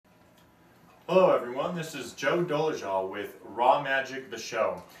Hello everyone, this is Joe Dolezal with Raw Magic the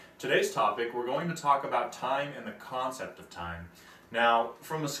Show. Today's topic, we're going to talk about time and the concept of time. Now,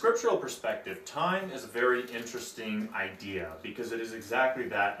 from a scriptural perspective, time is a very interesting idea because it is exactly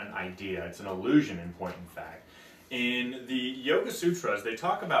that, an idea. It's an illusion in point and fact. In the Yoga Sutras, they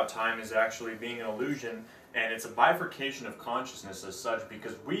talk about time as actually being an illusion, and it's a bifurcation of consciousness as such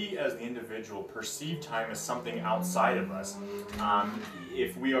because we as the individual perceive time as something outside of us.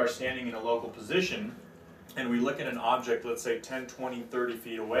 If we are standing in a local position and we look at an object, let's say 10, 20, 30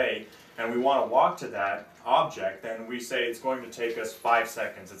 feet away, and we want to walk to that object, then we say it's going to take us 5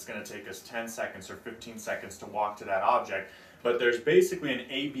 seconds, it's going to take us 10 seconds or 15 seconds to walk to that object. But there's basically an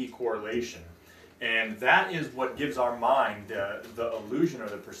A-B correlation. And that is what gives our mind the illusion or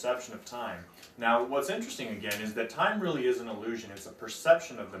the perception of time. Now, what's interesting again is that time really is an illusion. It's a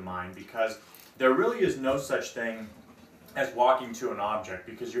perception of the mind because there really is no such thing as walking to an object,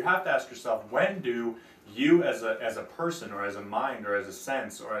 because you have to ask yourself, when do you as a person or as a mind or as a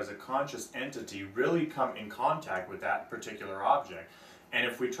sense or as a conscious entity really come in contact with that particular object? And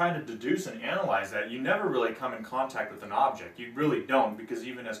if we try to deduce and analyze that, you never really come in contact with an object. You really don't, because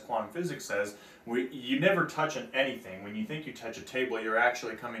even as quantum physics says, you never touch anything. When you think you touch a table, you're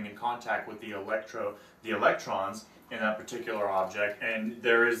actually coming in contact with the electrons in that particular object. And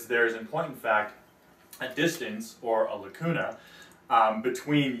there is in point in fact a distance or a lacuna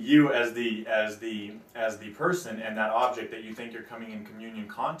between you as the person and that object that you think you're coming in communion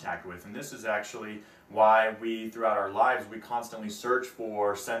contact with. And this is actually why we, throughout our lives, we constantly search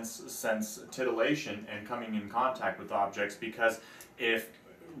for sense titillation and coming in contact with objects, because if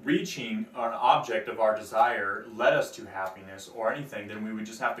reaching an object of our desire led us to happiness or anything, then we would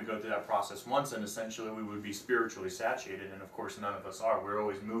just have to go through that process once, and essentially we would be spiritually saturated. And of course none of us are. We're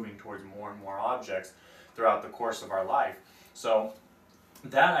always moving towards more and more objects throughout the course of our life. So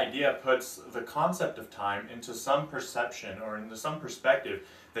that idea puts the concept of time into some perception or into some perspective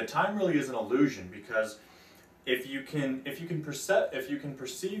that time really is an illusion, because if you can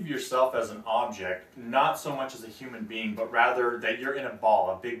perceive yourself as an object, not so much as a human being, but rather that you're in a ball,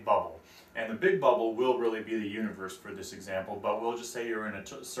 a big bubble. And the big bubble will really be the universe for this example, but we'll just say you're in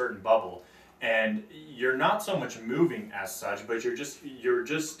a certain bubble. And you're not so much moving as such, but you're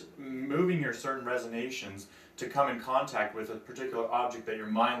just moving your certain resonations to come in contact with a particular object that your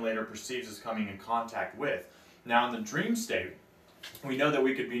mind later perceives as coming in contact with. Now in the dream state, we know that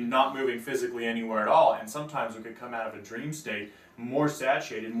we could be not moving physically anywhere at all, and sometimes we could come out of a dream state more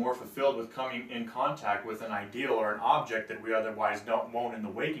saturated, more fulfilled with coming in contact with an ideal or an object that we otherwise won't in the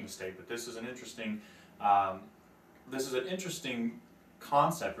waking state. But this is an interesting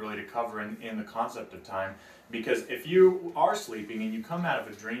concept really to cover in the concept of time, because if you are sleeping and you come out of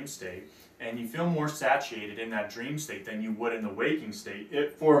a dream state and you feel more saturated in that dream state than you would in the waking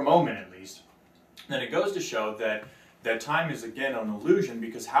state, for a moment at least, then it goes to show that time is again an illusion,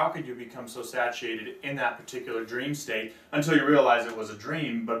 because how could you become so saturated in that particular dream state until you realize it was a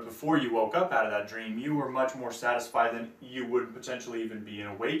dream, but before you woke up out of that dream you were much more satisfied than you would potentially even be in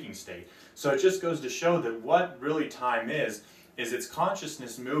a waking state. So it just goes to show that what really time is its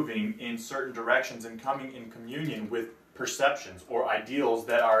consciousness moving in certain directions and coming in communion with perceptions or ideals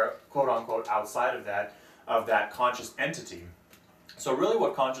that are quote-unquote outside of that conscious entity. So really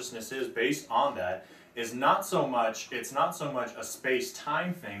what consciousness is based on that is not so much a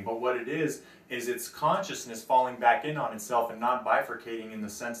space-time thing, but what it is it's consciousness falling back in on itself and not bifurcating in the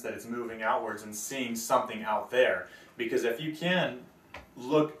sense that it's moving outwards and seeing something out there. Because if you can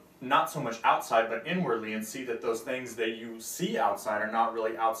look not so much outside but inwardly and see that those things that you see outside are not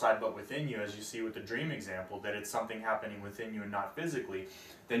really outside but within you, as you see with the dream example, that it's something happening within you and not physically,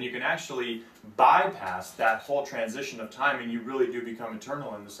 then you can actually bypass that whole transition of time, and you really do become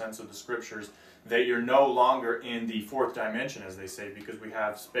eternal in the sense of the scriptures, that you're no longer in the fourth dimension, as they say, because we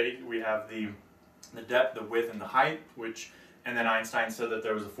have space, we have the depth, the width, and the height, and then Einstein said that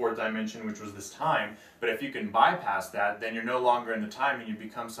there was a fourth dimension, which was this time. But if you can bypass that, then you're no longer in the time and you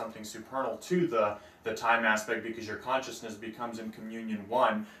become something supernal to the time aspect, because your consciousness becomes in communion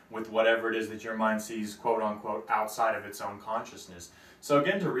one with whatever it is that your mind sees quote-unquote outside of its own consciousness. So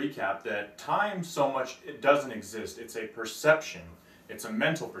again, to recap, that time so much, it doesn't exist. It's a perception. It's a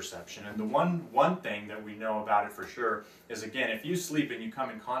mental perception, and the one thing that we know about it for sure is, again, if you sleep and you come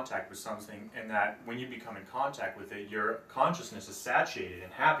in contact with something, and that when you become in contact with it, your consciousness is satiated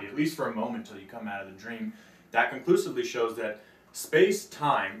and happy, at least for a moment till you come out of the dream, that conclusively shows that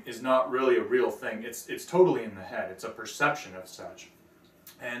space-time is not really a real thing. It's totally in the head. It's a perception of such.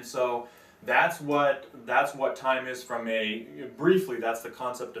 And so that's what time is from briefly, that's the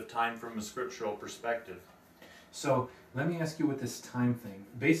concept of time from a scriptural perspective. So let me ask you with this time thing.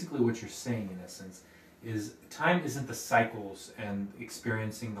 Basically what you're saying in essence is time isn't the cycles and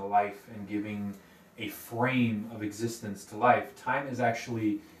experiencing the life and giving a frame of existence to life. Time is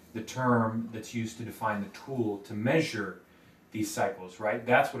actually the term that's used to define the tool to measure these cycles, right?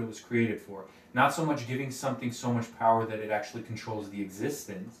 That's what it was created for. Not so much giving something so much power that it actually controls the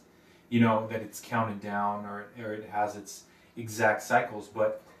existence, that it's counted down or it has its exact cycles,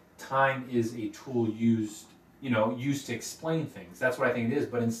 but time is a tool used to explain things. That's what I think it is,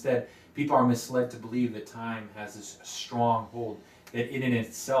 but instead people are misled to believe that time has this strong hold, that it in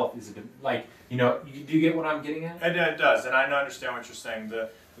itself is do you get what I'm getting at? It does, and I understand what you're saying.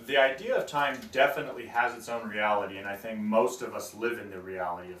 The idea of time definitely has its own reality, and I think most of us live in the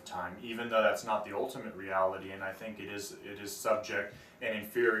reality of time, even though that's not the ultimate reality, and I think it is subject and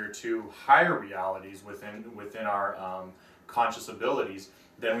inferior to higher realities within our conscious abilities.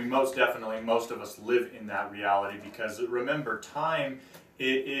 Then most of us live in that reality, because remember, time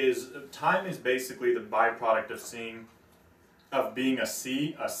is basically the byproduct of being a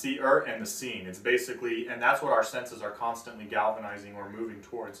seer, and the seen. It's basically, and that's what our senses are constantly galvanizing or moving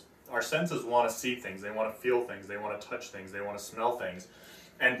towards. Our senses want to see things, they want to feel things, they want to touch things, they want to smell things.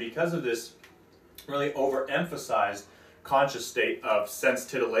 And because of this really overemphasized conscious state of sense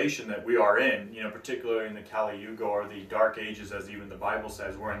titillation that we are in, particularly in the Kali Yuga, or the Dark Ages, as even the Bible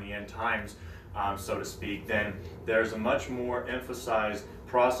says, we're in the end times, so to speak, then there's a much more emphasized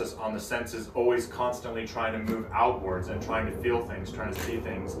process on the senses, always constantly trying to move outwards and trying to feel things, trying to see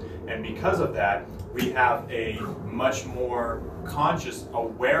things. And because of that, we have a much more conscious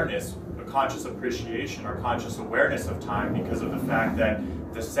awareness, a conscious appreciation or conscious awareness of time, because of the fact that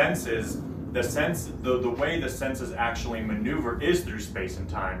the way the senses actually maneuver is through space and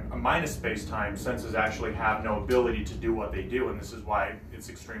time. Minus space-time, senses actually have no ability to do what they do, and this is why it's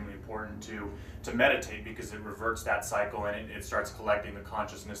extremely important to meditate, because it reverts that cycle and it starts collecting the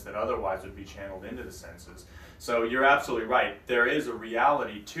consciousness that otherwise would be channeled into the senses. So you're absolutely right. There is a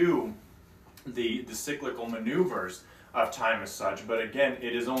reality to the cyclical maneuvers of time as such, but again,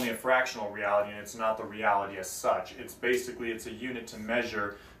 it is only a fractional reality, and it's not the reality as such. It's a unit to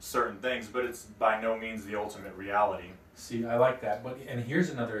measure certain things, but it's by no means the ultimate reality. See, I like that. And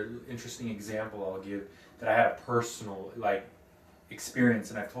here's another interesting example I'll give that I had a personal experience,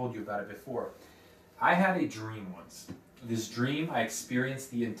 and I've told you about it before. I had a dream once. This dream I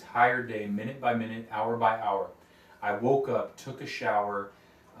experienced the entire day, minute by minute, hour by hour. I woke up, took a shower,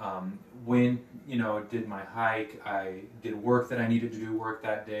 did my hike, I did work that I needed to do work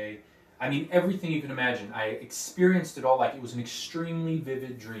that day. I mean, everything you can imagine. I experienced it all like it was an extremely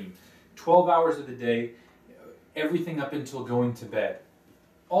vivid dream. 12 hours of the day, everything up until going to bed.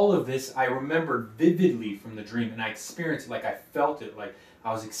 All of this I remembered vividly from the dream, and I experienced it like I felt it, like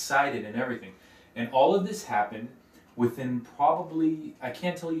I was excited and everything. And all of this happened within probably, I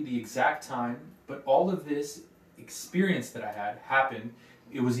can't tell you the exact time, but all of this experience that I had happened,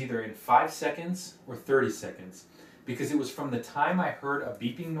 it was either in 5 seconds or 30 seconds. Because it was from the time I heard a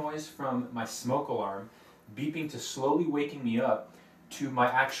beeping noise from my smoke alarm, beeping to slowly waking me up, to my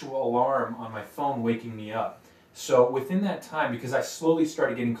actual alarm on my phone waking me up. So within that time, because I slowly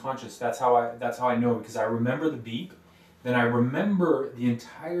started getting conscious, that's how I know, because I remember the beep, then I remember the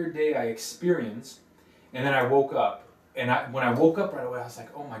entire day I experienced, and then I woke up. And when I woke up right away, I was like,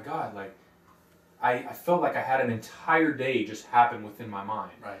 oh my God, I felt like I had an entire day just happen within my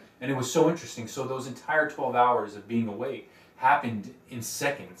mind. Right. And it was so interesting. So those entire 12 hours of being awake happened in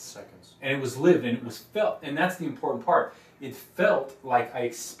seconds. And it was lived and it was felt. And that's the important part. It felt like I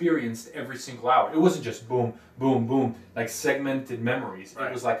experienced every single hour. It wasn't just boom, boom, boom, like segmented memories. Right.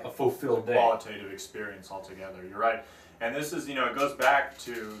 It was like a fulfilled day. Qualitative experience altogether. You're right. And this is, it goes back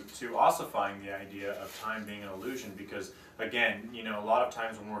to ossifying the idea of time being an illusion, because again, a lot of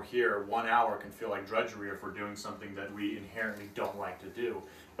times when we're here, 1 hour can feel like drudgery if we're doing something that we inherently don't like to do.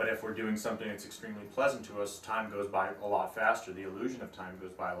 But if we're doing something that's extremely pleasant to us, time goes by a lot faster. The illusion of time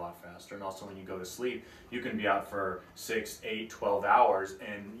goes by a lot faster. And also when you go to sleep, you can be out for 6, 8, 12 hours,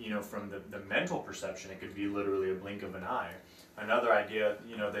 and from the mental perception, it could be literally a blink of an eye. Another idea,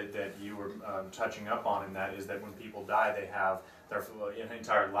 that you were touching up on in that is that when people die, they have their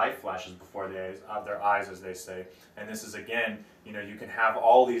entire life flashes before their eyes, as they say. And this is, again, you can have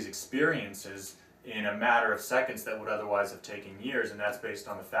all these experiences in a matter of seconds that would otherwise have taken years, and that's based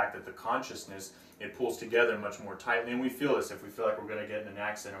on the fact that the consciousness, it pulls together much more tightly. And we feel this if we feel like we're going to get in an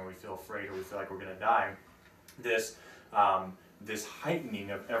accident, or we feel afraid, or we feel like we're going to die. This this heightening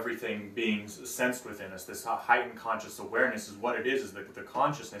of everything being sensed within us. This heightened conscious awareness is what it is that the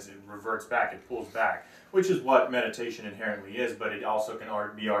consciousness, it reverts back, it pulls back, which is what meditation inherently is, but it also can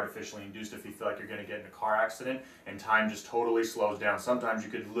be artificially induced if you feel like you're going to get in a car accident and time just totally slows down. Sometimes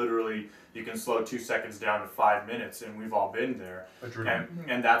you could literally, you can slow 2 seconds down to 5 minutes, and we've all been there.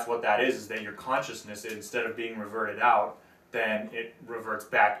 And that's what that is that your consciousness, instead of being reverted out, then it reverts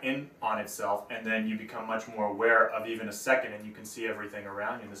back in on itself, and then you become much more aware of even a second, and you can see everything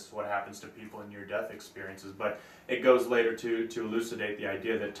around you. This is what happens to people in near-death experiences. But it goes later to elucidate the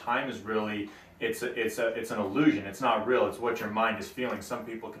idea that time is really, it's an illusion. It's not real. It's what your mind is feeling. Some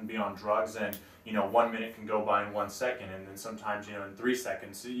people can be on drugs, and 1 minute can go by in 1 second, and then sometimes in 3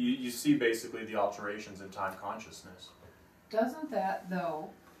 seconds. So you see basically the alterations in time consciousness. Doesn't that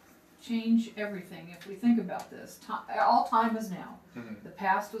though change everything if we think about this? All time is now. The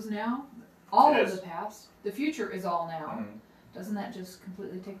past was now. All of the past. The future is all now. Doesn't that just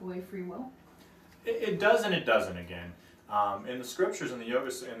completely take away free will? It does and it doesn't again. In the scriptures, in the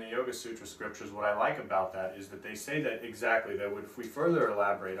Yoga Sutra scriptures, what I like about that is that they say that exactly, that if we further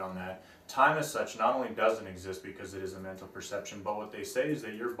elaborate on that, time as such not only doesn't exist because it is a mental perception, but what they say is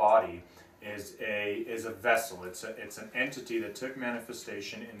that your body is a vessel. It's an entity that took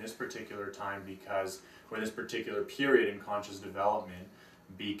manifestation in this particular time or this particular period in conscious development,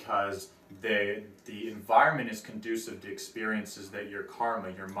 because the environment is conducive to experiences that your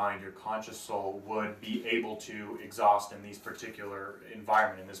karma, your mind, your conscious soul would be able to exhaust in this particular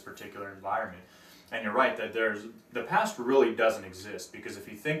environment. And you're right that the past really doesn't exist, because if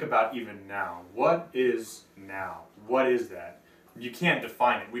you think about even now, what is now? What is that? You can't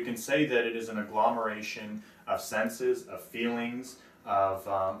define it. We can say that it is an agglomeration of senses, of feelings, of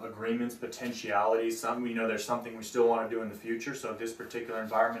agreements, potentialities. We know there's something we still want to do in the future, so this particular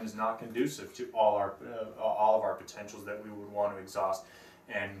environment is not conducive to all of our potentials that we would want to exhaust.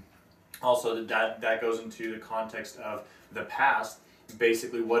 And also that goes into the context of the past.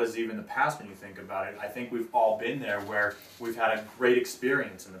 Basically, what is even the past when you think about it? I think we've all been there where we've had a great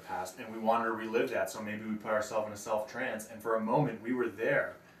experience in the past and we wanted to relive that, so maybe we put ourselves in a self-trance, and for a moment we were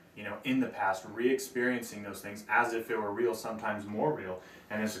there, in the past, re-experiencing those things as if it were real, sometimes more real.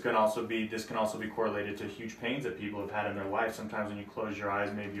 And this can also be correlated to huge pains that people have had in their life. Sometimes when you close your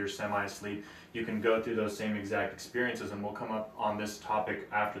eyes, maybe you're semi-asleep, you can go through those same exact experiences, and we'll come up on this topic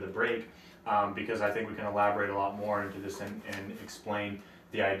after the break. Because I think we can elaborate a lot more into this and explain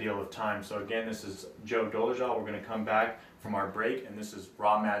the ideal of time. So again, this is Joe Dolezal. We're going to come back from our break, and this is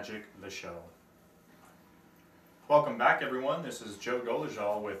Raw Magic, the show. Welcome back, everyone. This is Joe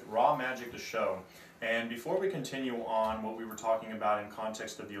Dolezal with Raw Magic, the show. And before we continue on what we were talking about in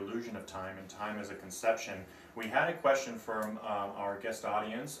context of the illusion of time and time as a conception, we had a question from our guest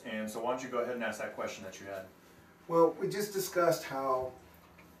audience, and so why don't you go ahead and ask that question that you had. Well, we just discussed how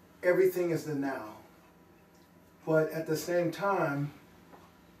everything is the now, but at the same time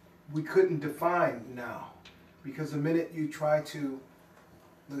we couldn't define now, because the minute you try to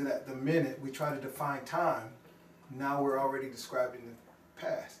look at that, the minute we try to define time, now we're already describing the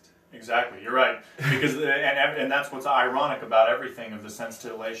past. Exactly, you're right. Because and that's what's ironic about everything of the sense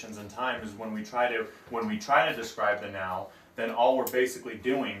titillations in time, is when we try to describe the now, then all we're basically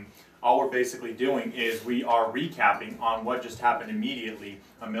doing is we are recapping on what just happened immediately,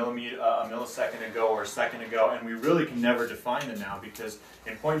 a millisecond ago or a second ago, and we really can never define the now, because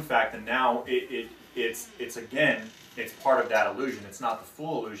in point of fact, the now, it's part of that illusion. It's not the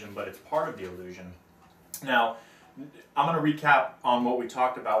full illusion, but it's part of the illusion. Now, I'm going to recap on what we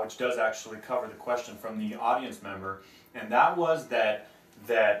talked about, which does actually cover the question from the audience member, and that was that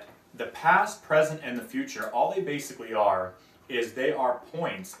the past, present, and the future, all they basically are is they are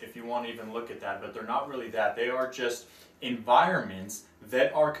points, if you want to even look at that, but they're not really that. They are just environments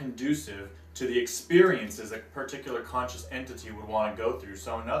that are conducive to the experiences a particular conscious entity would want to go through.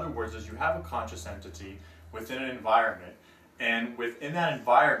 So in other words, as you have a conscious entity within an environment, and within that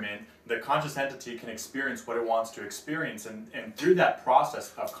environment, the conscious entity can experience what it wants to experience, and through that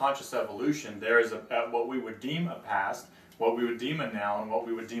process of conscious evolution, there is what we would deem a past, what we would deem a now, and what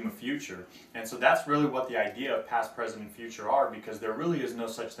we would deem a future. And so that's really what the idea of past, present, and future are, because there really is no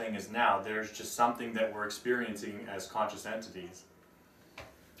such thing as now. There's just something that we're experiencing as conscious entities.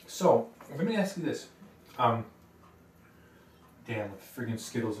 So, let me ask you this. Damn, the freaking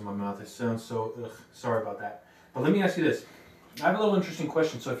Skittles in my mouth. It sounds so, sorry about that. But let me ask you this. I have a little interesting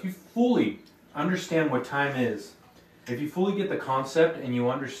question. So if you fully understand what time is, if you fully get the concept and you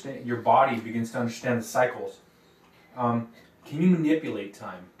understand, your body begins to understand the cycles, can you manipulate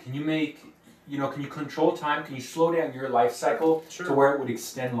time? Can you can you control time? Can you slow down your life cycle to where it would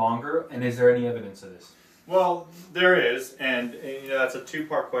extend longer? And is there any evidence of this? Well, there is, and that's a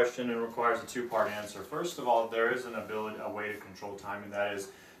two-part question and requires a two-part answer. First of all, there is a way to control time, and that is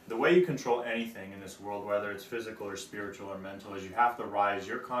the way you control anything in this world, whether it's physical or spiritual or mental, is you have to rise,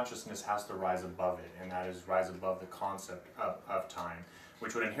 your consciousness has to rise above it, and that is rise above the concept of time,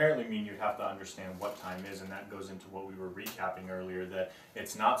 which would inherently mean you'd have to understand what time is, and that goes into what we were recapping earlier, that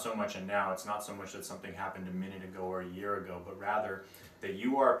it's not so much a now, it's not so much that something happened a minute ago or a year ago, but rather that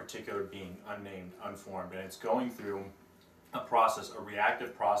you are a particular being, unnamed, unformed, and it's going through a process, a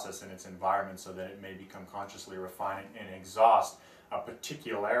reactive process in its environment so that it may become consciously refined and exhaust a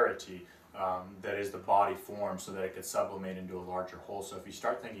particularity that is the body form so that it could sublimate into a larger whole. So if you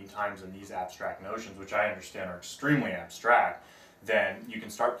start thinking times in these abstract notions, which I understand are extremely abstract, then you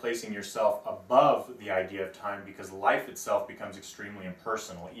can start placing yourself above the idea of time, because life itself becomes extremely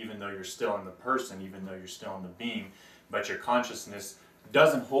impersonal, even though you're still in the person, even though you're still in the being, but your consciousness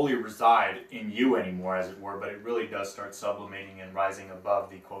doesn't wholly reside in you anymore, as it were, but it really does start sublimating and rising above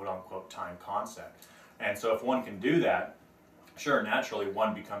the quote-unquote time concept. And so if one can do that, sure, naturally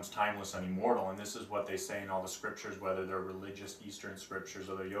one becomes timeless and immortal, and this is what they say in all the scriptures, whether they're religious Eastern scriptures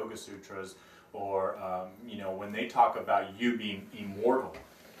or the Yoga Sutras, or when they talk about you being immortal,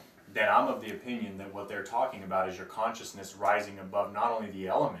 then I'm of the opinion that what they're talking about is your consciousness rising above not only the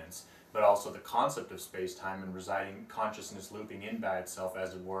elements, but also the concept of space-time, and residing consciousness looping in by itself,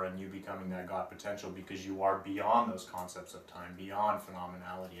 as it were, and you becoming that God potential, because you are beyond those concepts of time, beyond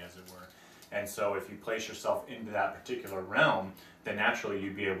phenomenality, as it were. And so if you place yourself into that particular realm, then naturally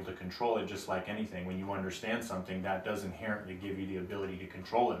you'd be able to control it, just like anything. When you understand something, that does inherently give you the ability to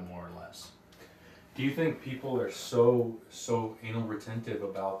control it, more or less. Do you think people are so anal retentive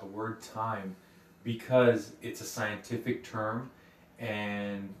about the word time because it's a scientific term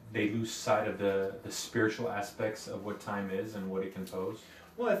and they lose sight of the spiritual aspects of what time is and what it can pose?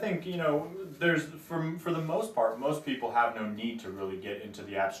 Well, I think, there's, for the most part, most people have no need to really get into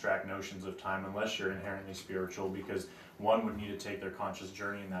the abstract notions of time unless you're inherently spiritual, because one would need to take their conscious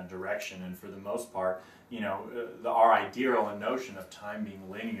journey in that direction. And for the most part, our ideal and notion of time being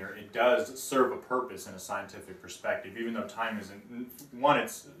linear, it does serve a purpose in a scientific perspective, even though time isn't, one,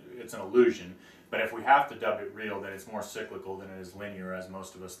 it's an illusion. But if we have to dub it real, then it's more cyclical than it is linear, as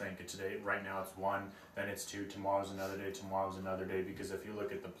most of us think. Today, right now it's one, then it's two, tomorrow's another day, because if you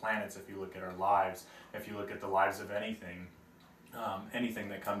look at the planets, if you look at our lives, if you look at the lives of anything, anything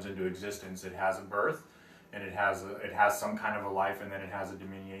that comes into existence, it has a birth, and it has some kind of a life, and then it has a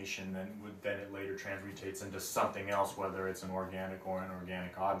diminution, then it later transmutates into something else, whether it's an organic or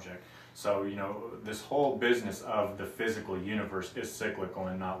inorganic object. So, this whole business of the physical universe is cyclical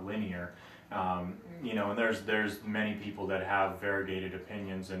and not linear. And there's many people that have variegated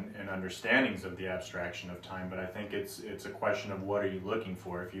opinions and understandings of the abstraction of time, but I think it's a question of what are you looking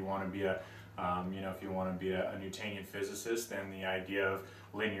for. If you want to be a Newtonian physicist, then the idea of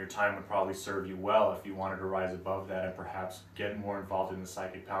linear time would probably serve you well. If you wanted to rise above that and perhaps get more involved in the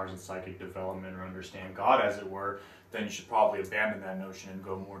psychic powers and psychic development, or understand God, as it were, then you should probably abandon that notion and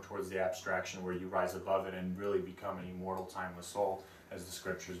go more towards the abstraction where you rise above it and really become an immortal, timeless soul, as the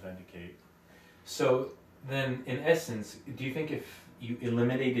scriptures vindicate. So then, in essence, do you think if you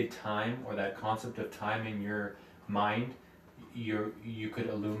eliminated time, or that concept of time in your mind, you could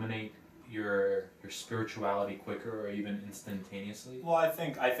illuminate your spirituality quicker or even instantaneously? Well, I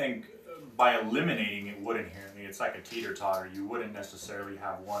think by eliminating it would inherently, it's like a teeter-totter. You wouldn't necessarily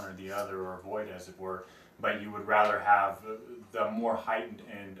have one or the other, or avoid, as it were, but you would rather have the more heightened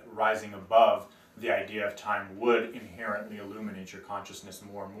and rising above the idea of time would inherently illuminate your consciousness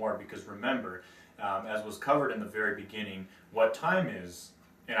more and more, because remember, as was covered in the very beginning, what time is,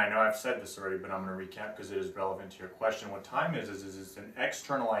 and I know I've said this already, but I'm going to recap because it is relevant to your question. What time is it's an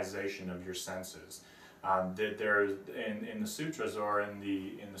externalization of your senses. There's in the sutras or in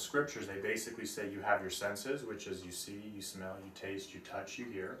the scriptures, they basically say you have your senses, which is you see, you smell, you taste, you touch, you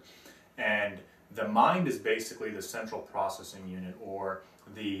hear, and the mind is basically the central processing unit, or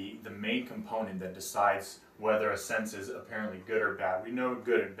the main component that decides whether a sense is apparently good or bad. We know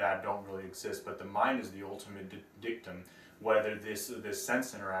good and bad don't really exist, but the mind is the ultimate dictum whether this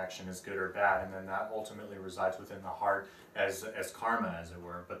sense interaction is good or bad, and then that ultimately resides within the heart as karma, as it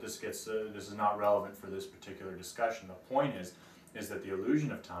were. But this is not relevant for this particular discussion. The point is that the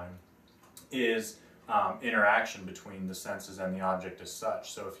illusion of time is interaction between the senses and the object as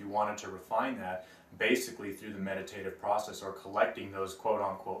such. So if you wanted to refine that, basically through the meditative process, or collecting those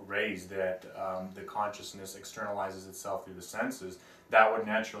quote-unquote rays that the consciousness externalizes itself through the senses, that would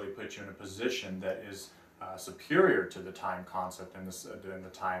naturally put you in a position that is superior to the time concept and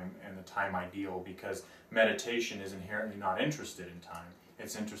the time ideal, because meditation is inherently not interested in time.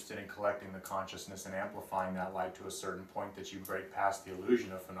 It's interested in collecting the consciousness and amplifying that light to a certain point that you break past the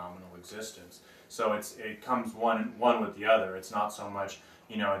illusion of phenomenal existence. So it comes one with the other. It's not so much,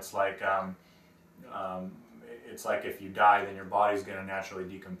 it's like if you die, then your body's going to naturally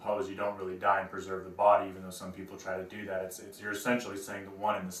decompose. You don't really die and preserve the body, even though some people try to do that. You're essentially saying the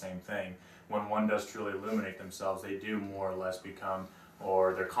one and the same thing. When one does truly illuminate themselves, they do more or less become,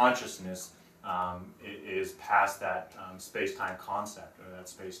 or their consciousness is past that space-time concept, or that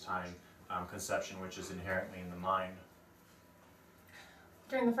space-time conception, which is inherently in the mind.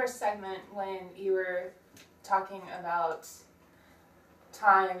 During the first segment, when you were talking about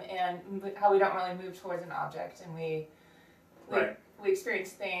time and how we don't really move towards an object, and we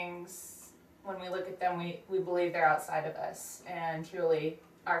experience things, when we look at them, we believe they're outside of us, and truly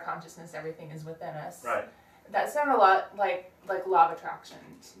our consciousness, everything is within us. Right. That sounded a lot like law of attraction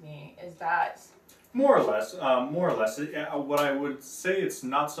to me. Is that more or less? What I would say, it's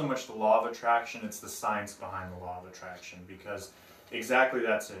not so much the law of attraction; it's the science behind the law of attraction. Because exactly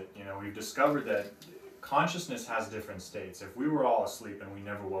that's it. We've discovered that consciousness has different states. If we were all asleep and we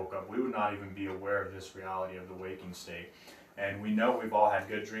never woke up, we would not even be aware of this reality of the waking state. And we know we've all had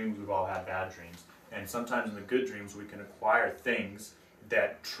good dreams, we've all had bad dreams. And sometimes in the good dreams we can acquire things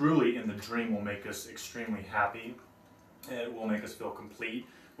that truly in the dream will make us extremely happy. It will make us feel complete.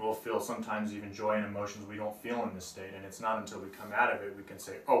 We'll feel sometimes even joy and emotions we don't feel in this state. And it's not until we come out of it we can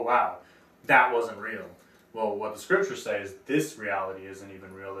say, oh wow, that wasn't real. Well, what the scriptures say is this reality isn't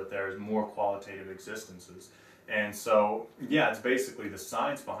even real, that there is more qualitative existences. And so, yeah, it's basically the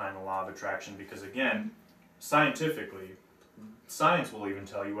science behind the law of attraction, because again, scientifically, science will even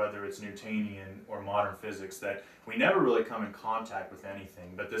tell you, whether it's Newtonian or modern physics, that we never really come in contact with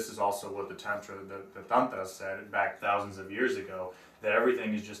anything. But this is also what the Tantras said back thousands of years ago, that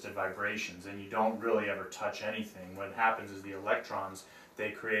everything is just at vibrations and you don't really ever touch anything. What happens is the electrons, they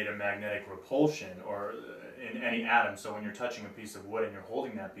create a magnetic repulsion or in any atom. So when you're touching a piece of wood and you're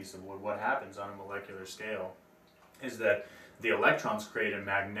holding that piece of wood, what happens on a molecular scale is that the electrons create a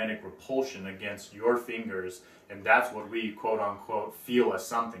magnetic repulsion against your fingers, and that's what we quote-unquote feel as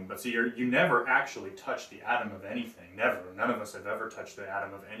something. But see, you never actually touch the atom of anything, never. None of us have ever touched the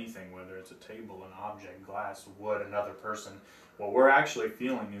atom of anything, whether it's a table, an object, glass, wood, another person. What we're actually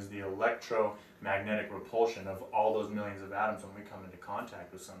feeling is the electromagnetic repulsion of all those millions of atoms when we come into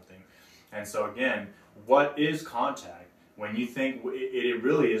contact with something. And so again, what is contact? When you think, it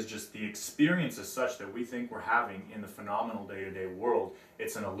really is just the experience as such that we think we're having in the phenomenal day-to-day world.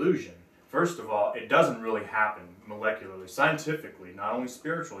 It's an illusion. First of all, it doesn't really happen molecularly, scientifically, not only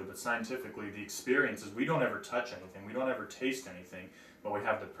spiritually, but scientifically. The experience is we don't ever touch anything, we don't ever taste anything, but we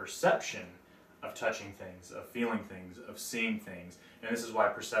have the perception of touching things, of feeling things, of seeing things. And this is why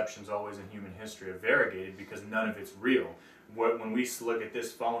perceptions always in human history are variegated, because none of it's real. When we look at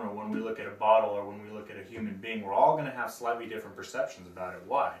this phone, or when we look at a bottle, or when we look at a human being, we're all going to have slightly different perceptions about it.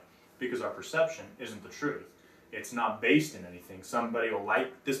 Why? Because our perception isn't the truth. It's not based in anything. Somebody will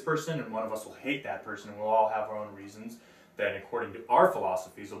like this person, and one of us will hate that person, and we'll all have our own reasons that, according to our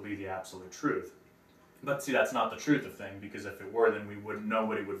philosophies, will be the absolute truth. But see, that's not the truth of things, because if it were, then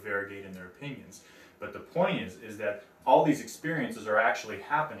nobody would variegate in their opinions. But the point is that all these experiences are actually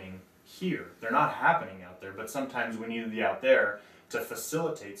happening here. They're not happening out there, but sometimes we need the out there to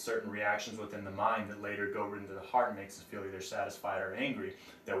facilitate certain reactions within the mind that later go into the heart and makes us feel either satisfied or angry,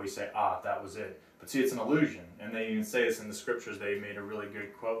 that we say, ah, that was it. But see, it's an illusion. And they even say this in the scriptures. They made a really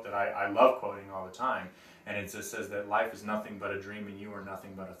good quote that I love quoting all the time. And it just says that life is nothing but a dream and you are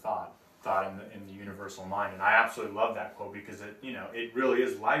nothing but a thought in the universal mind. And I absolutely love that quote, because it really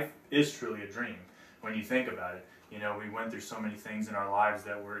is, life is truly a dream when you think about it. We went through so many things in our lives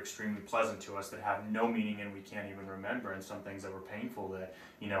that were extremely pleasant to us that have no meaning and we can't even remember, and some things that were painful that,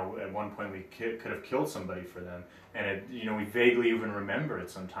 at one point we could have killed somebody for them. And we vaguely even remember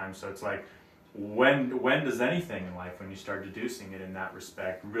it sometimes. So it's like, when does anything in life, when you start deducing it in that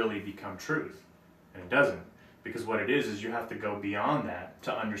respect, really become truth? And it doesn't. Because what it is you have to go beyond that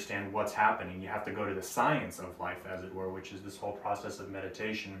to understand what's happening. You have to go to the science of life, as it were, which is this whole process of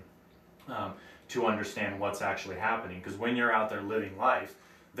meditation, to understand what's actually happening. Because when you're out there living life,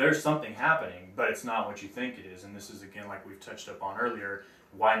 there's something happening, but it's not what you think it is. And this is, again, like we've touched upon earlier,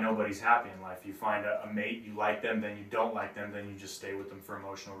 why nobody's happy in life. You find a mate, you like them, then you don't like them, then you just stay with them for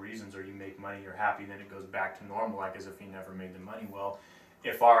emotional reasons, or you make money, you're happy, then it goes back to normal, like as if you never made the money. Well,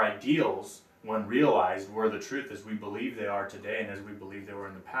 if our ideals, when realized, were the truth as we believe they are today and as we believe they were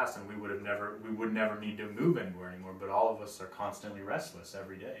in the past, then we would never need to move anywhere anymore. But all of us are constantly restless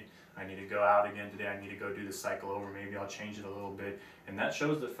every day. I need to go out again today, I need to go do the cycle over, maybe I'll change it a little bit. And that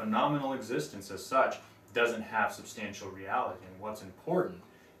shows the phenomenal existence as such doesn't have substantial reality. And what's important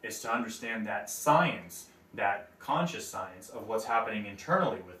is to understand that science, that conscious science of what's happening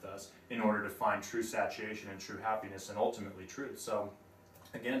internally with us in order to find true satiation and true happiness and ultimately truth. So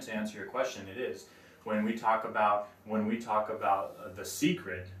again, to answer your question, it is when we talk about the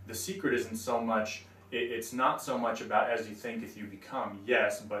secret isn't so much, it's not so much about as you think if you become,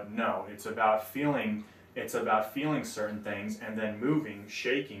 yes, but no. It's about feeling certain things and then moving,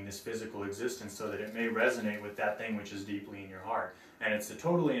 shaking this physical existence so that it may resonate with that thing which is deeply in your heart. And it's a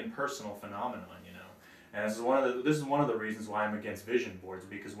totally impersonal phenomenon, you know. And this is one of the reasons why I'm against vision boards,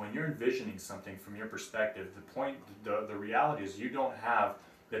 because when you're envisioning something from your perspective, the reality is you don't have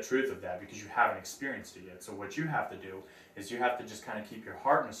the truth of that because you haven't experienced it yet. So what you have to do is you have to just kind of keep your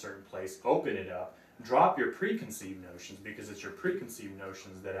heart in a certain place, open it up, drop your preconceived notions, because it's your preconceived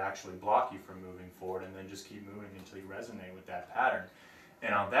notions that actually block you from moving forward, and then just keep moving until you resonate with that pattern.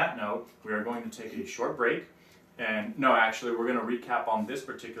 And on that note, we are going to take a short break. And no, actually, we're going to recap on this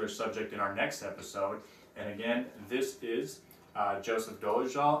particular subject in our next episode. And again, this is Josef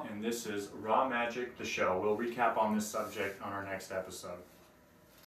Dolezal, and this is Raw Magic, the show. We'll recap on this subject on our next episode.